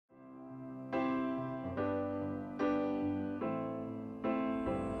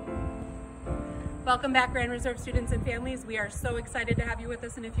Welcome back, Grand Reserve students and families. We are so excited to have you with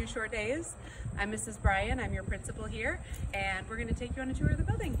us in a few short days. I'm Mrs. Bryan, I'm your principal here, and we're going to take you on a tour of the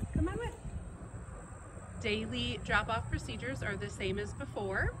building. Come on with. Daily drop-off procedures are the same as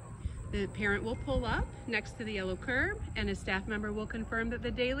before. The parent will pull up next to the yellow curb, and a staff member will confirm that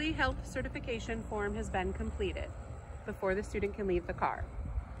the daily health certification form has been completed before the student can leave the car.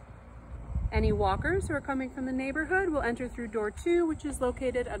 Any walkers who are coming from the neighborhood will enter through door 2, which is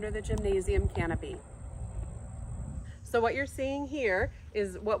located under the gymnasium canopy. So what you're seeing here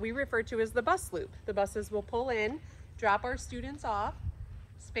is what we refer to as the bus loop. The buses will pull in, drop our students off,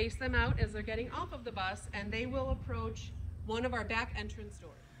 space them out as they're getting off of the bus, and they will approach one of our back entrance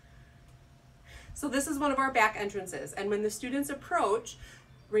doors. So this is one of our back entrances, and when the students approach,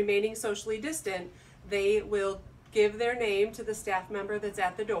 remaining socially distant, they will give their name to the staff member that's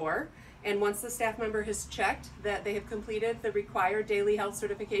at the door. And once the staff member has checked that they have completed the required daily health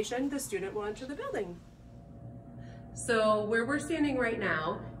certification, the student will enter the building. So where we're standing right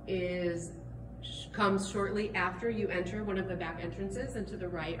now comes shortly after you enter one of the back entrances, and to the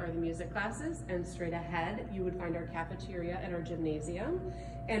right are the music classes, and straight ahead you would find our cafeteria and our gymnasium.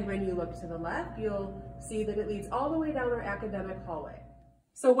 And when you look to the left, you'll see that it leads all the way down our academic hallway.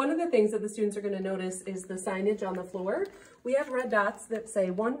 So one of the things that the students are going to notice is the signage on the floor. We have red dots that say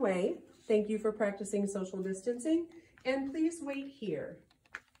 "One way, thank you for practicing social distancing, and please wait here."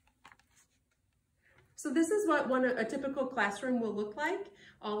 So this is what a typical classroom will look like.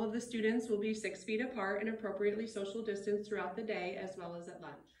 All of the students will be 6 feet apart and appropriately social distanced throughout the day as well as at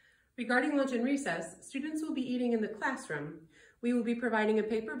lunch. Regarding lunch and recess, students will be eating in the classroom. We will be providing a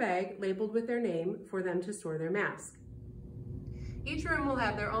paper bag labeled with their name for them to store their mask. Each room will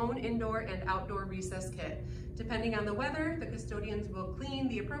have their own indoor and outdoor recess kit. Depending on the weather, the custodians will clean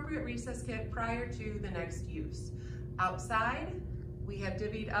the appropriate recess kit prior to the next use. Outside, we have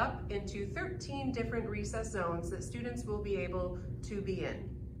divvied up into 13 different recess zones that students will be able to be in.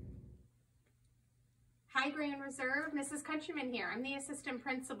 Hi, Grand Reserve, Mrs. Countryman here. I'm the assistant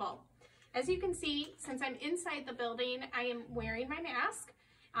principal. As you can see, since I'm inside the building, I am wearing my mask.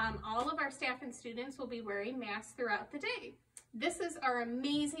 All of our staff and students will be wearing masks throughout the day. This is our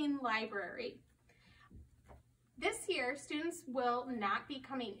amazing library. This year, students will not be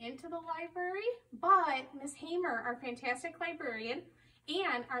coming into the library, but Ms. Hamer, our fantastic librarian,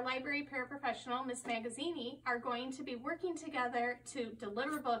 and our library paraprofessional, Ms. Magazzini, are going to be working together to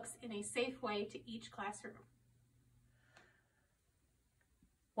deliver books in a safe way to each classroom.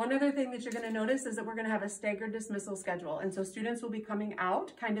 One other thing that you're going to notice is that we're going to have a staggered dismissal schedule, and so students will be coming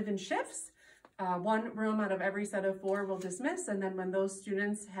out kind of in shifts. One room out of every set of 4 will dismiss, and then when those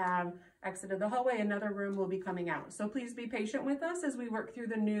students have exited the hallway, another room will be coming out. So please be patient with us as we work through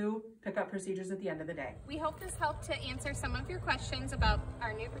the new pickup procedures at the end of the day. We hope this helped to answer some of your questions about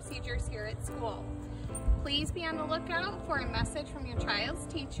our new procedures here at school. Please be on the lookout for a message from your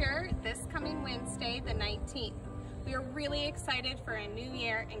child's teacher this coming Wednesday, the 19th. We are really excited for a new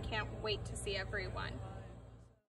year and can't wait to see everyone.